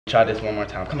Try this one more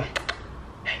time. Come on.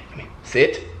 Hey, come here.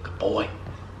 Sit. Good boy.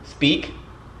 Speak.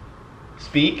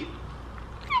 Speak.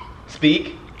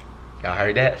 Speak. Y'all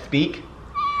heard that? Speak.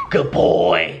 Good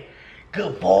boy.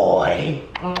 Good boy.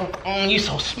 You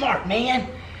so smart, man.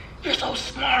 You're so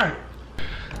smart.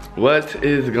 What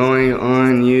is going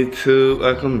on, YouTube?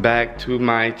 Welcome back to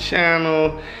my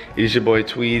channel. It's your boy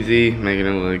Tweezy, making it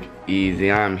look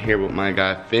easy. I'm here with my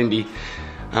guy Fendi.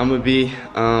 I'm gonna be,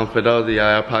 for those of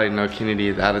y'all probably know Kennedy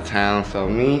is out of town, so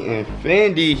me and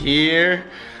Fendi here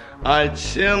are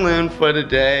chilling for the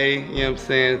day. You know what I'm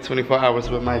saying? 24 hours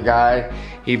with my guy.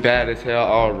 He bad as hell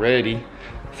already.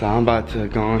 So I'm about to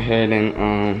go ahead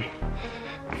and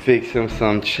fix him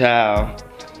some chow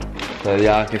so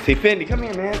y'all can see. Fendi, come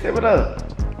here, man. Say what up.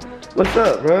 What's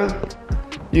up, bro?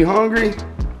 You hungry?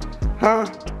 Huh?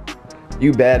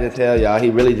 You bad as hell, y'all. He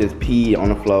really just peed on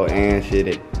the floor and shit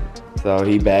it. So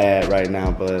he bad right now,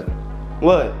 but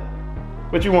what?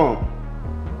 What you want?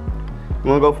 You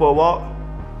wanna go for a walk?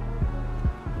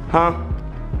 Huh?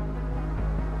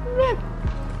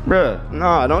 Bruh,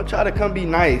 nah, don't try to come be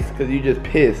nice cause you just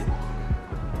pissed.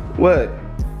 What?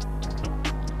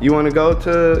 You wanna go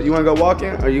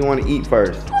walking or you wanna eat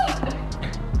first?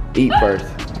 Eat first.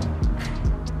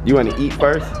 You wanna eat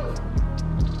first?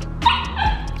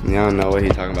 Y'all don't know what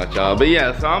he's talking about, y'all. But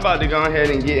yeah, so I'm about to go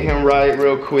ahead and get him right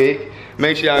real quick.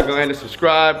 Make sure y'all go ahead and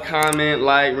subscribe, comment,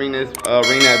 like, ring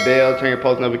that bell, turn your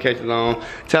post notifications on.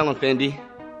 Tell him, Fendi.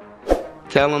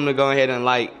 Tell him to go ahead and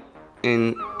like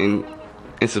and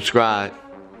subscribe.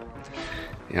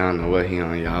 Y'all know what he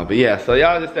on, y'all. But yeah, so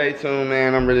y'all just stay tuned,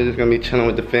 man. I'm really just gonna be chilling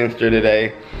with the Finster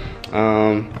today.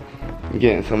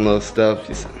 Getting some little stuff.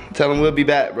 Just tell him we'll be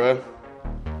back, bro.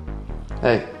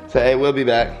 Hey, say, hey, we'll be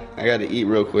back. I gotta eat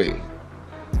real quick.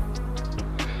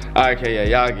 Alright, okay,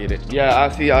 yeah, y'all get it. Yeah,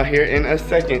 I'll see y'all here in a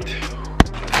second.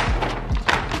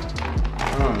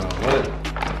 I don't know what.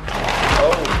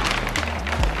 Oh.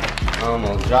 I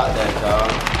almost dropped that, y'all.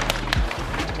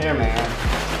 Here, man.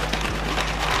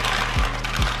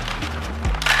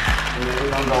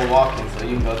 We're gonna go walking so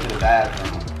you can go to the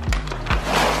bathroom.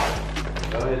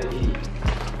 Go ahead and eat.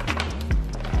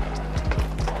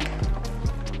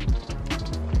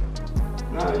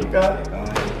 No, you got it. Go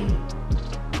ahead and eat.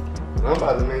 I'm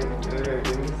about to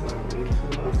give me something to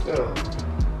myself.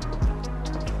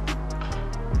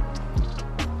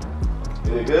 Is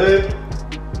it good?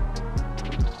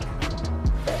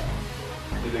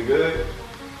 Is it good?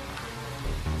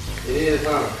 It is,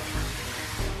 huh?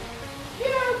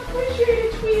 Yeah, I appreciate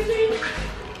it, Tweezy.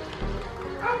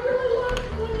 I really love it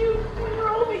when you're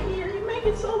over here. You make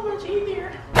it so much easier.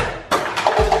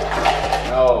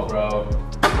 No, bro.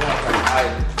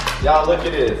 Y'all look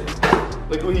at this.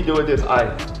 Look what he do with this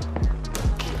ice.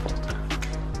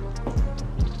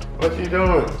 What you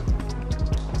doing?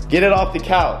 Get it off the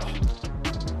couch.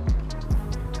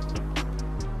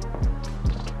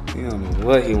 He don't know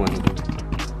what he want to do.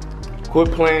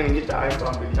 Quit playing and get the ice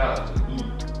off the couch and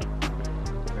eat.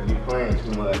 Cause you playing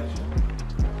too much.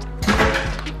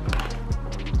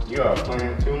 You are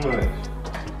playing too much.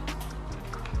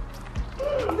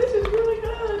 This is really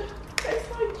good. Tastes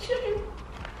like chicken.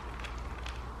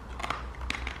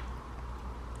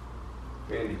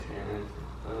 Fendi tan.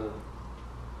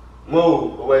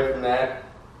 Move away from that.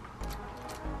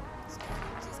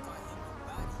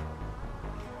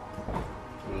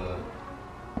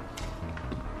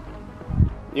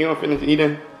 You gonna finish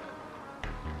eating?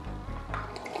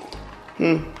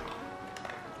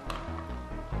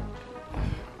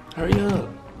 Hurry up,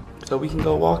 so we can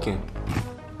go walking.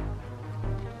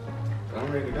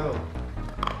 I'm ready to go.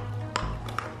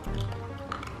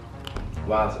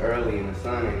 While it's early and the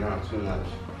sun ain't out too much.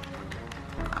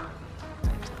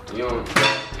 You don't.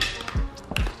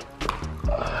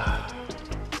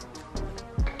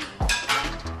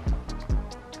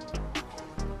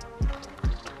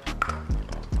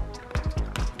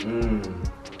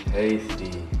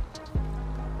 Tasty.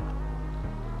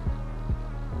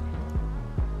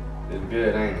 It's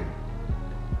good, ain't it?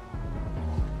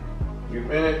 You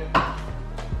finished?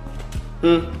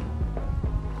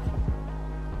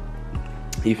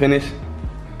 You finished?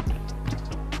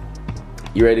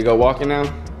 You ready to go walking now?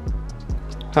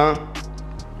 Huh?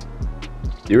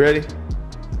 You ready?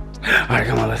 All right,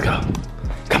 come on, let's go.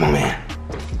 Come on, man.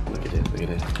 Look at this, look at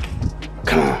this.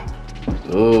 Come on.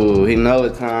 Ooh, he know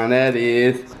what time that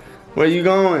is. Where you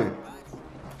going?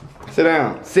 Sit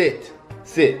down, sit,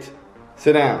 sit,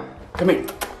 sit down. Come here,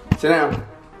 sit down.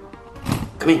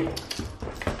 Come here,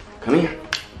 come here.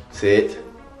 Sit,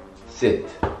 sit.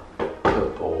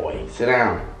 Good boy, sit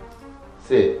down.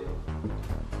 Sit.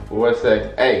 For 1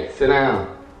 second. Hey, sit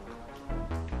down.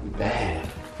 You bad.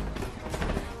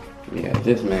 Yeah,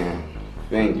 this man,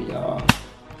 Fendi, y'all.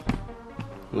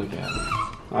 Look at him.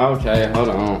 Okay, hold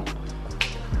on.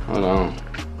 Hold on.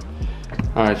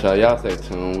 Alright, y'all stay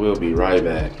tuned. We'll be right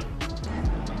back.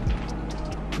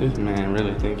 This man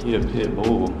really think he a pit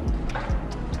bull.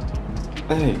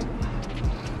 Hey.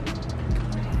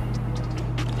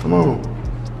 Come on.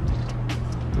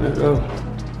 Let's go.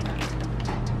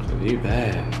 Cause he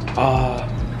bad.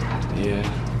 Yeah.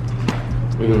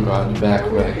 We're gonna go out the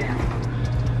back way.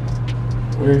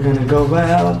 We're gonna go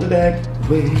out the back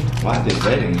way. Why is it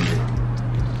wet in here?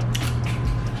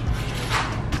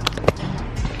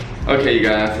 Okay, you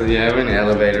guys, so yeah, we're in the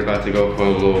elevator, about to go for a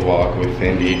little walk with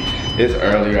Fendi. It's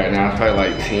early right now, it's probably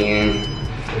like 10.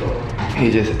 He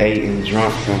just ate and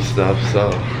drunk some stuff, so.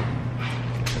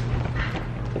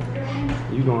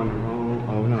 You going the wrong,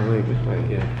 oh no, wait, this way,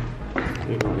 yeah.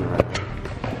 You're going the right way.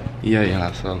 Yeah,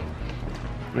 y'all, so.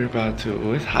 We're about to,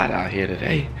 oh, it's hot out here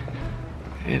today.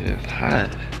 It is hot.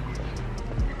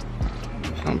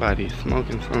 Somebody's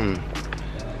smoking something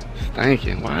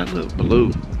stinking. Why it look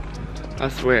blue? I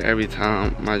swear every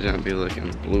time my junk be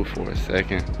looking blue for a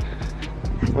second.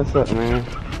 What's up, man?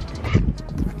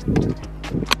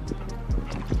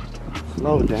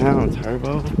 Slow down,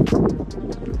 Turbo.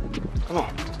 Come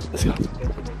on, let's go.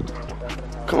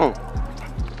 Come on.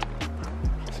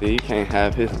 See, you can't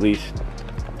have his leash.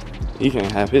 He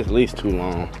can't have his leash too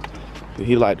long.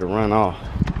 He like to run off.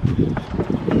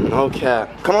 No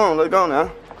cap. Come on, let's go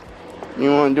now. You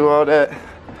want to do all that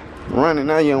running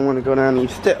now? You don't want to go down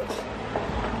these steps.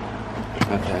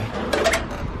 Okay.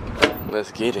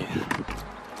 Let's get it.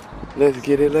 Let's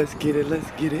get it, let's get it, let's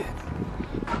get it.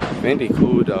 Fendi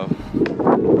cool though.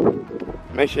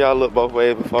 Make sure y'all look both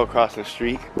ways before crossing the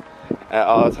street at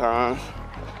all times.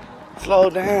 Slow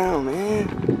down, man.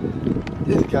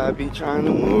 This guy be trying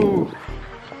to move.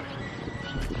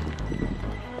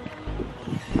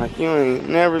 Like you ain't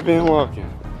never been walking.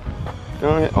 Go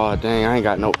ahead. Oh dang, I ain't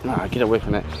got no, nah, get away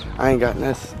from that. I ain't got,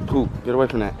 that's poop, get away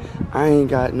from that. I ain't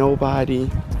got nobody.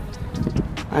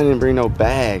 I didn't bring no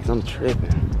bags, I'm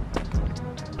tripping.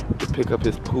 To pick up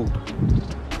his poop.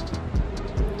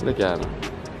 Look at him.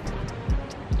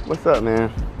 What's up,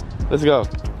 man? Let's go.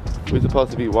 We're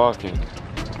supposed to be walking.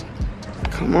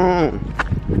 Come on.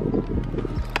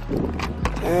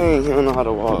 Dang, he don't know how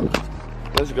to walk.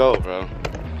 Let's go, bro.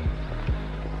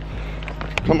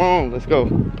 Come on, let's go.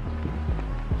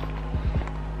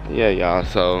 Yeah, y'all,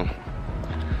 so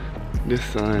this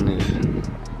sun is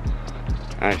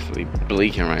actually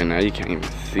bleaking right now. You can't even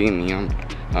see me.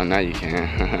 Oh, now you can.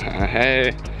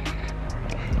 Hey,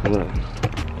 look.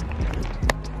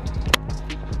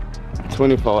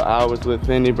 24 hours with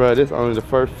Fendi, bro. This only the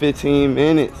first 15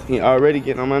 minutes. He already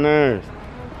getting on my nerves.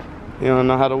 He don't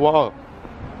know how to walk.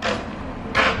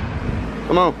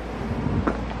 Come on.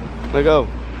 Let's go.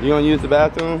 You gonna use the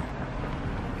bathroom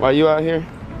while you out here?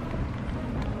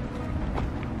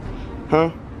 Huh?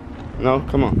 No?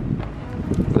 Come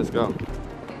on. Let's go.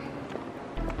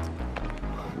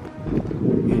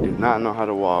 You do not know how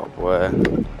to walk, boy.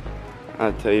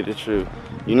 I'll tell you the truth.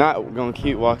 You're not gonna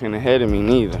keep walking ahead of me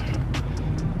neither.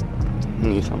 You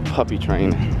need some puppy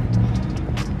training.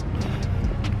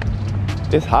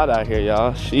 It's hot out here,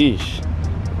 y'all. Sheesh.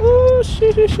 Ooh,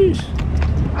 sheesh.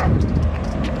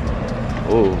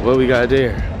 Ooh, what we got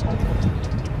there?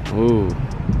 Ooh,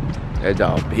 that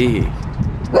dog big.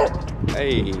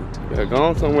 Hey, you're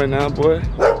going somewhere now, boy.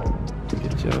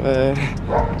 Get your ass.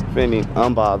 Fendi,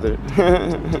 unbothered.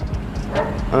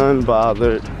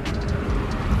 Unbothered.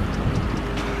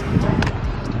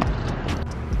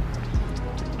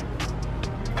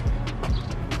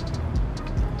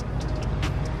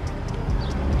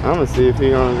 I'm gonna see if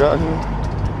he gonna go here.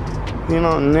 He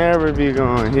don't never be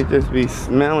going. He just be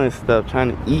smelling stuff,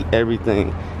 trying to eat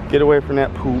everything. Get away from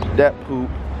that poop,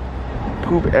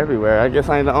 poop everywhere. I guess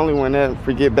I ain't the only one that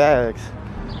forget bags.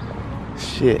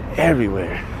 Shit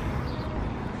everywhere.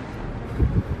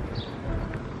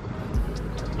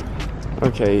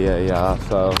 Okay, yeah, y'all,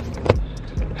 so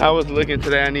how it's looking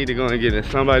today, I need to go and get in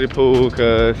somebody's pool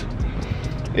because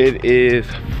it is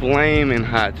flaming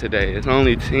hot today. It's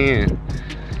only 10.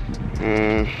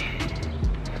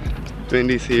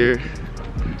 Fendi's here,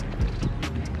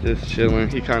 just chilling.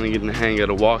 He kind of getting the hang of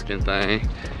the walking thing.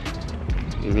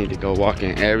 You need to go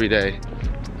walking every day.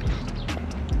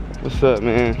 What's up,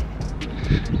 man?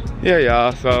 Yeah,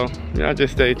 y'all, so y'all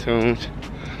just stay tuned.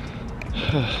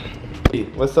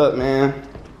 What's up, man?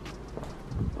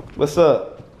 What's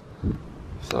up?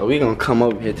 So we gonna come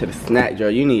over here to the snack jar.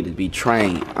 You need to be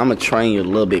trained. I'm gonna train you a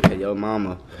little bit, cause your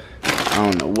mama, I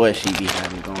don't know what she be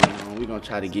having going on. We gonna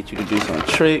try to get you to do some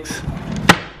tricks,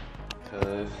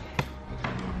 cause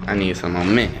I need some more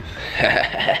minutes.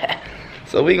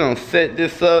 So we gonna set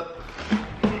this up.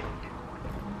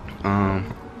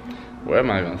 Where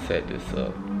am I gonna set this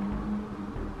up?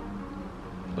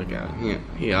 Look at him.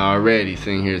 He already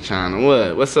sitting here trying to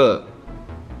what? What's up?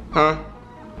 Huh?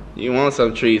 You want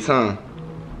some treats, huh?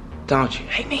 Don't you?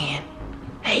 Hey man.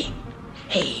 Hey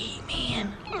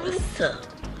man. What's up?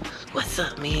 What's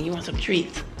up, man? You want some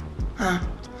treats? Huh?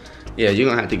 Yeah, you're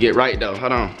gonna have to get right though.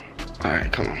 Hold on.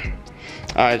 Alright, come on.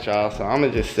 Alright, y'all. So I'm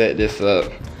gonna just set this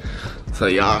up so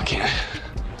y'all can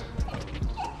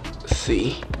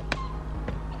see.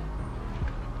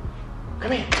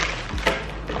 Come here.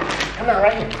 Come on,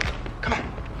 right here. Come on.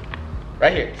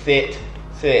 Right here. Sit.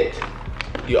 Sit.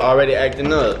 You already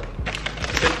acting up.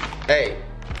 Hey.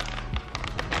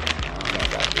 I don't know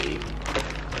about these.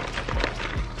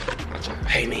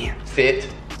 Hey, man.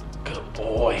 Sit. Good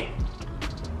boy.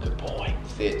 Good boy.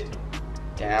 Sit.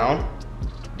 Down.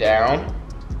 Down.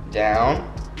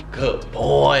 Down. Good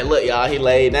boy. Look, y'all. He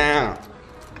laid down.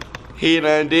 He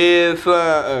done did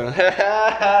something.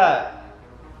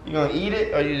 You gonna eat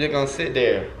it or you just gonna sit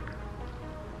there?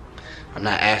 I'm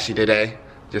not ashy today,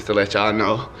 just to let y'all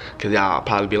know, cause y'all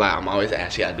probably be like, I'm always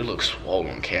ashy. I do look swole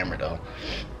on camera though.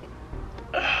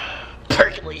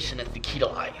 Percolation is the key to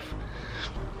life.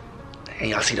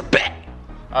 And y'all see the back.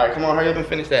 All right, come on, hurry up and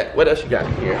finish that. What else you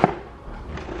got here?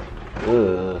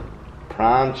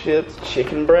 Prime chips,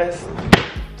 chicken breast,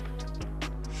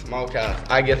 smokehouse.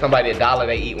 I get somebody $1,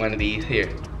 they eat one of these. Here,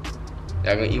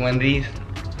 y'all gonna eat one of these?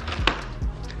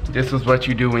 This is what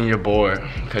you do when you're bored,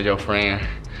 cause your friend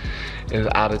is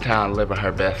out of town living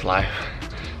her best life.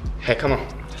 Hey, come on,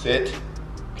 sit.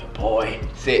 Good boy,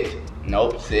 sit.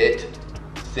 Nope, sit,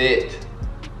 sit.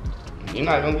 You're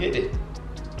not gonna get it.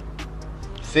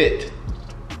 Sit,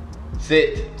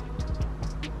 sit,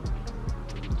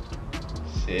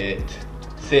 sit,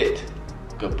 sit.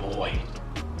 Good boy.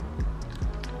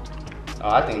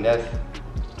 Oh, I think that's,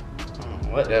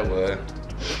 what that was.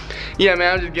 Yeah,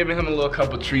 man, I'm just giving him a little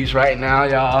couple treats right now,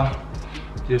 y'all.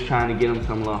 Just trying to get him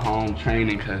some little home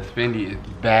training, cause Fendi is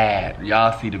bad.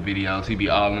 Y'all see the videos, he be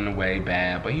all in the way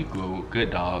bad, but he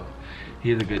good dog.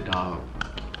 He's a good dog.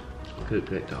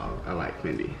 Good dog. I like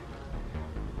Fendi.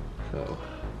 So,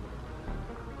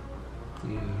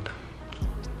 yeah,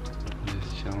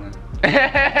 just chilling.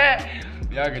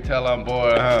 Y'all can tell I'm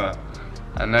bored, huh?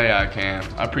 I know y'all can.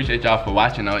 I appreciate y'all for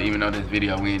watching though, even though this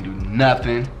video we didn't do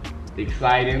nothing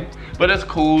exciting, but it's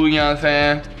cool, you know what I'm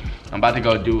saying? I'm about to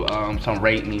go do some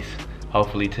rate me's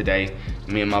hopefully today.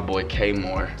 Me and my boy K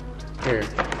Moore here.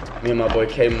 Me and my boy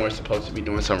K Moore supposed to be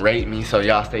doing some rate me, so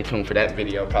y'all stay tuned for that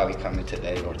video, probably coming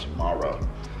today or tomorrow.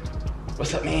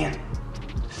 What's up, man?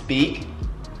 Speak.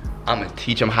 I'm gonna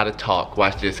teach him how to talk.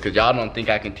 Watch this, cause y'all don't think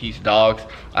I can teach dogs.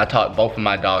 I taught both of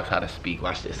my dogs how to speak.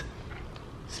 Watch this.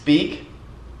 Speak.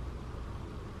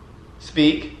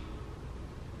 Speak.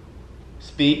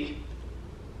 Speak.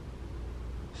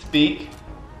 Speak.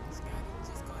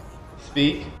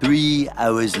 Speak. 3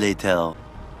 hours later.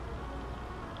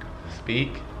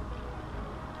 Speak.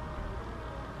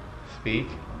 Speak.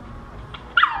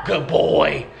 Good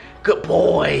boy. Good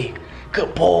boy.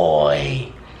 Good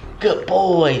boy. Good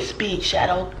boy. Speak,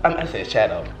 Shadow. I said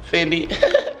Shadow. Fendi.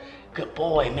 Good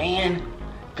boy, man.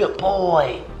 Good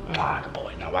boy. Mwah, good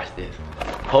boy. Now watch this.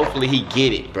 Hopefully he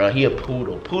get it, bro. He a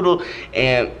poodle. Poodle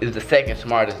and is the second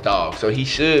smartest dog. So he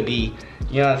should be,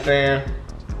 you know what I'm saying?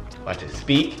 Watch this.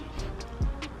 Speak.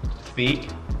 Speak.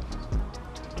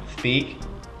 Speak.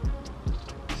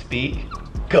 Speak.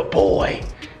 Good boy.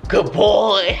 Good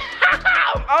boy.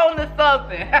 I'm on to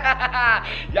something.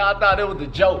 Y'all thought it was a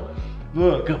joke.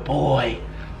 Look, good boy.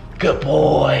 Good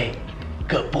boy.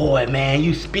 Good boy, man.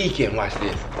 You speaking. Watch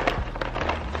this.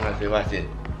 Watch this. Watch this.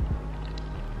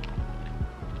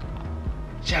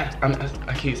 Shadow.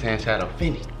 I keep saying Shadow.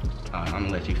 Fendi. I'm gonna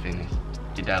let you finish.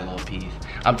 Get that little piece.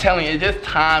 I'm telling you, it's just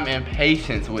time and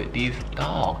patience with these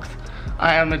dogs.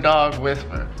 I am the dog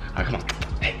whisperer. All right, come on.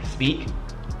 Hey, speak.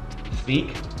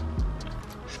 Speak.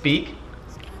 Speak.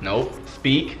 Nope.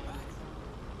 Speak.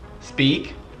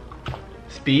 Speak.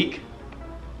 Speak.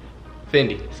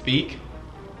 Fendi. Speak.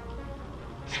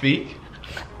 Speak.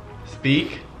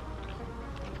 Speak.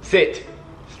 Sit.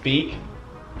 Speak.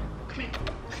 Come here.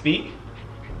 Speak.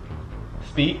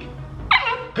 Speak.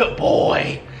 Good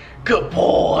boy. Good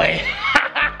boy.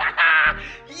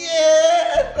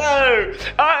 Yes, sir.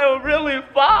 I am really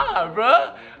far,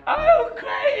 bro. I am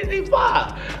crazy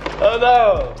far. Oh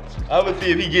no. I'm gonna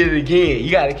see if he get it again.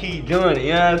 You gotta keep doing it,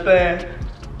 you know what I'm saying?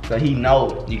 So he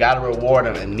knows. You gotta reward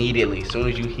him immediately. As soon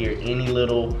as you hear any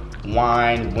little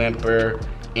whine, whimper,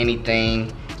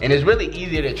 anything, And it's really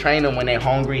easier to train them when they're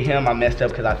hungry. Him, I messed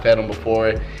up because I fed him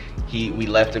before we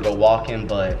left to go walking,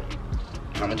 but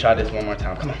I'm gonna try this one more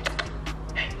time. Come on.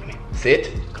 Hey, come here.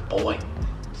 Sit. Good boy.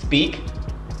 Speak.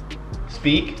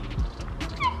 Speak.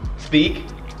 Speak.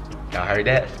 Y'all heard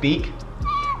that? Speak.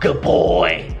 Good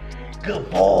boy. Good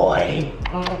boy.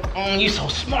 You so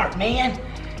smart, man.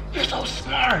 You're so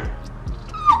smart.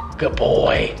 Good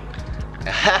boy.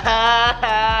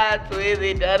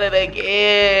 Twizzy done it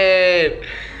again.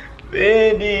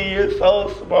 Bendy, you're so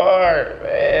smart,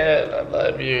 man. I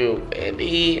love you.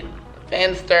 Bendy,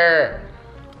 Fenster.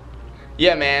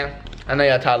 Yeah, man. I know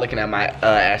y'all tired looking at my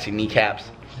ashy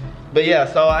kneecaps. But yeah,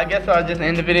 so I guess I'll just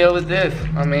end the video with this.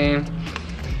 I mean,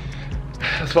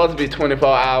 it's supposed to be 24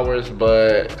 hours,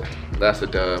 but that's a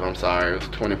dub. I'm sorry. It was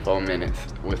 24 minutes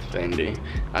with Fendi.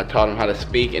 I taught him how to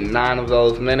speak in 9 of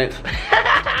those minutes.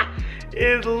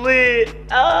 It's lit.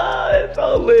 Oh, it's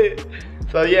so lit.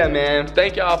 So yeah, man.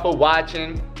 Thank y'all for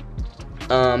watching.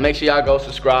 Make sure y'all go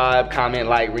subscribe, comment,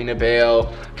 like, ring the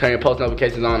bell, turn your post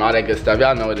notifications on, all that good stuff.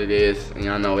 Y'all know what it is, and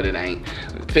y'all know what it ain't.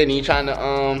 Fendi, you trying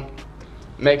to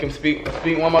make him speak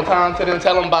one more time to them?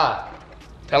 Tell him bye.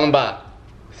 Tell him bye.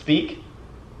 Speak.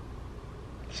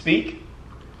 Speak.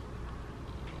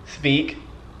 Speak.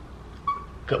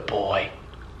 Good boy.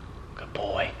 Good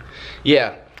boy.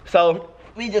 Yeah. So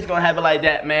we just gonna have it like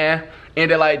that, man.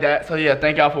 End it like that. So yeah,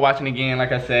 thank y'all for watching again.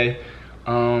 Like I say,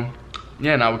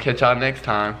 yeah, and I will catch y'all next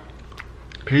time.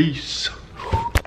 Peace.